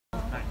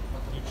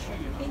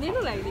They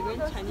look like they going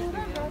Chinese New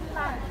Year.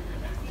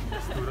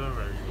 Student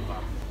very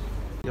good.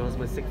 It was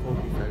my sick home,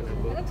 if I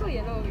remember. It looks so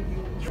yellow with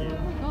you.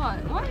 God,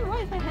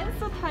 why is my hand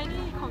so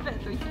tiny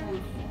compared to his?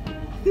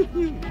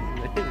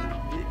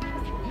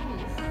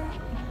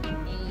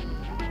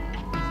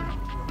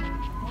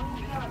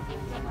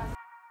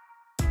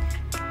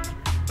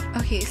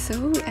 Okay, so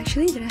we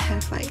actually didn't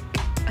have like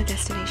a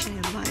destination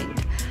in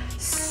mind,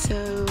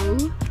 so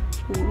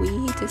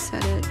we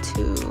decided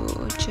to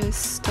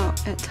just stop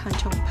at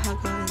Tanjong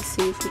Pagar and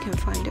see if we can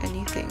find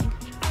anything.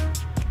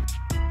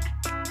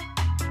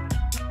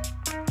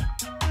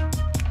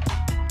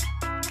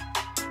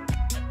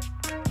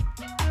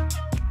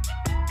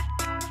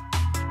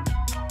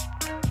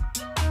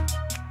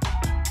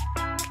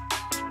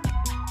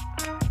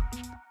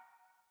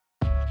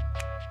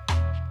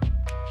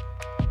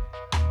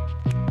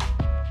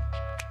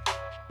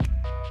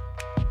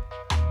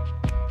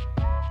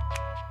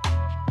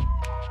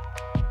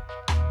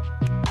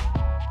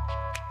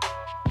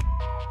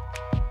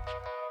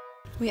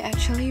 We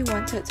actually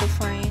wanted to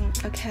find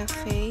a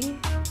cafe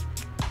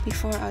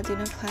before our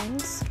dinner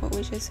plans, but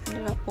we just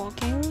ended up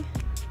walking.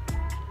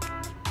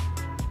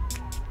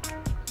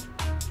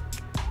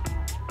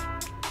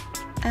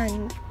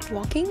 And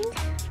walking.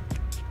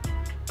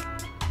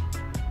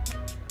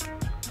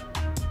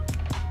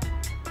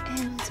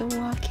 And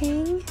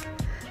walking.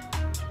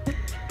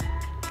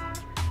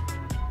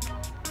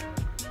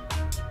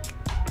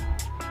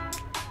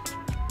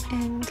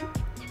 And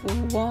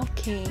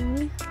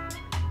walking.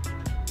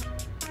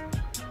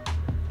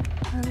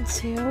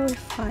 Until we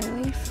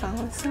finally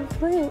found some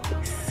place.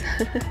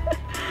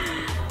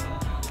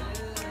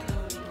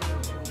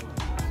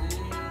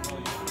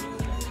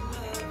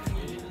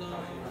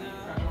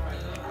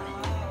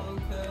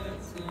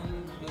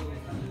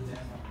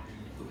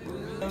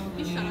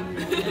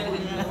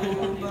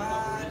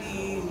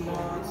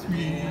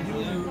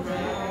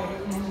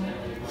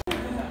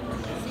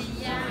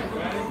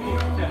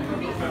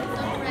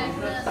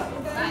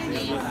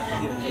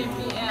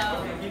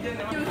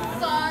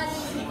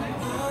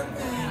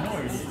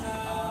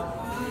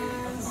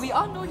 We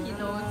all know he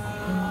knows.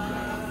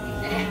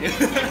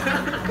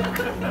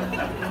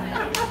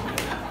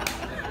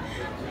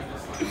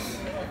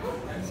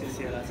 谢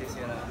谢啦，谢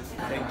谢啦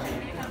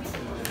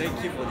Thank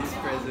you for this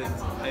present.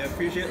 I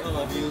appreciate all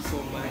of you so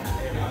much,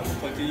 and I will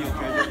continue to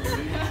treasure you for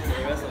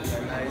the rest of my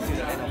life till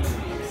the end of the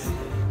days.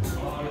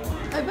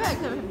 I bet I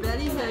can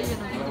barely hear you in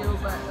the video,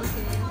 but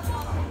okay.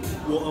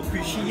 我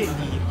appreciate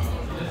你。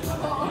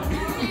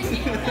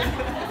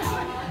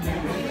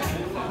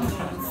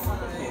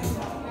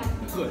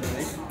Good,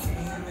 right?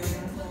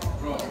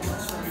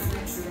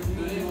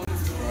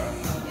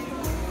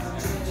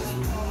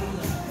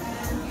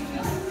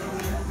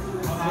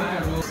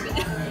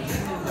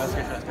 That's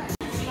good.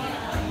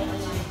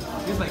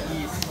 This is my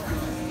keys.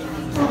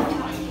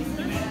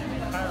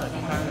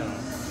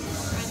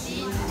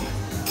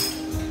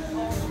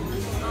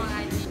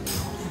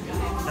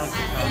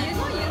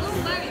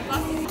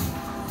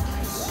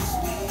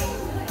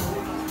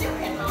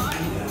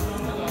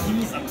 Give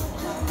me some.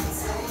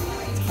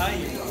 Hi,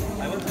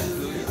 I want to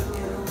do it.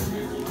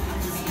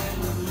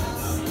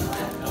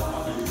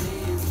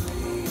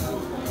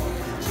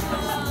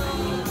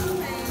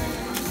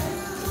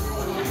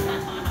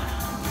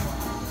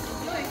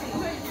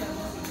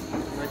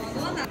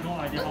 No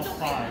idea how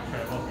far I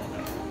travel from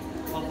that.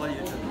 How far you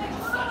travel?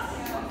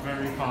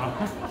 Very far.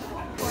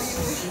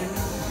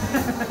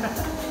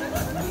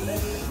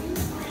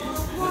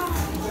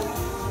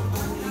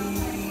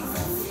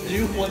 Do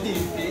you want it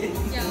in pay?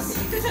 Yeah.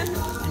 Is it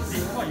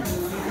what you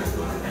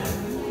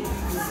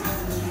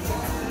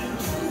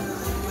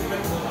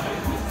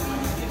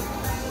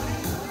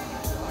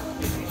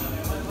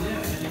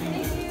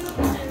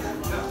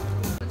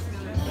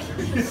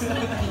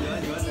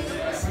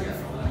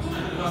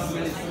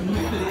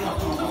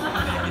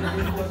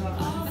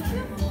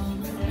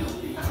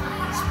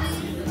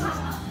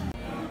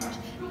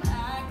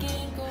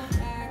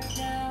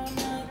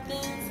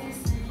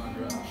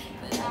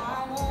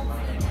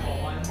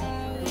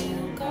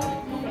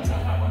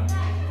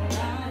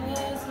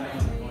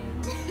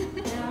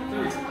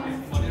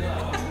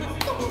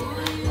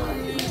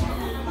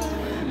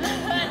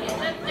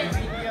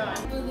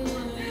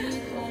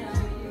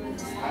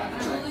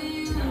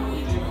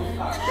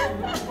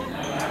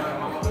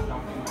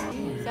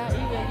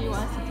Zari really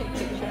wants to take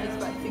pictures,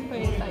 but Zikui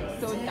is like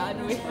so done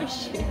with her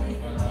shit.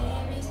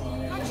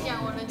 他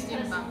讲我的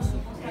肩膀。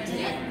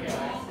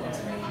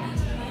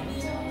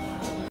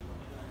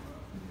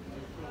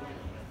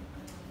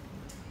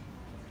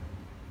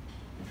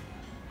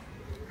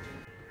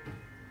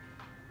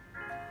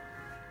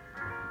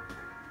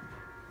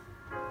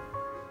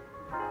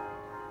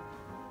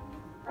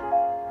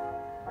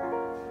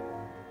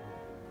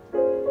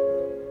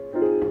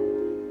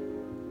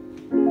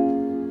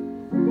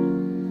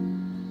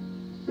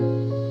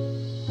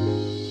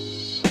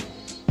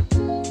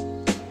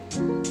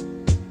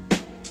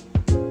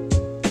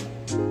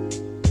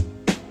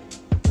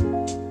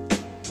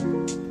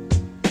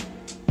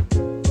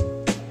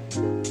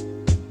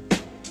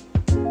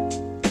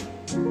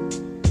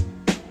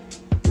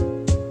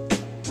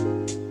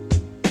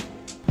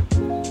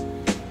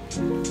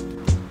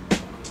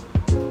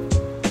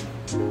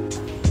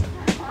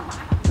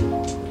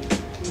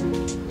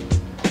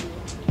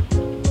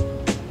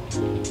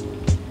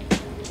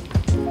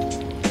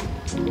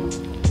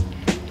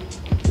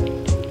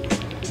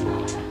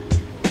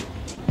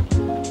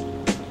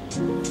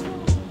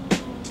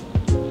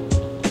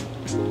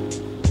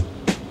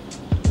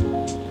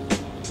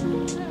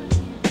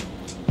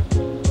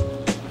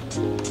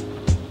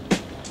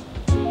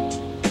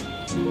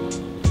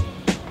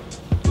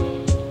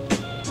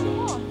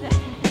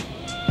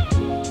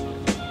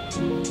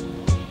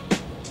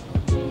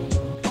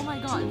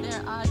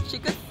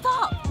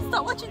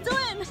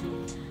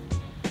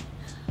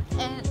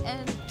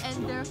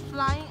and they're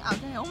flying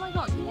out there. Oh my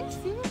god, can you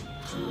see it?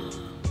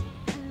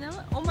 And then,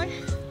 oh my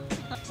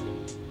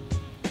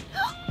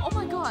oh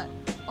my god,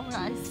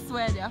 I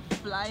swear they are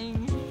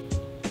flying.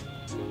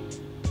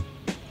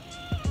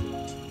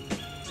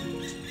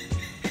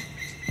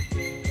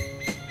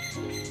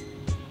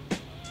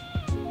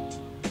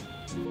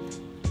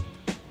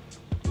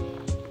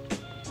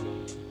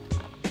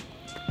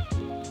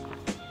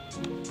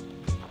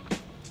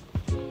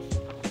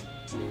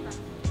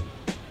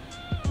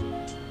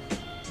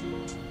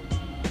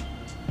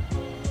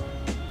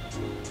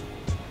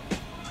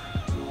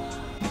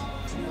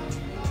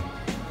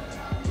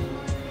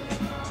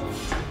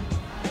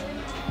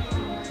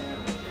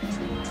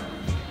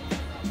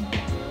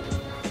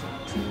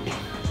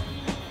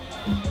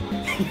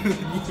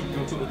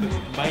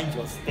 Mind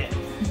your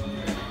steps.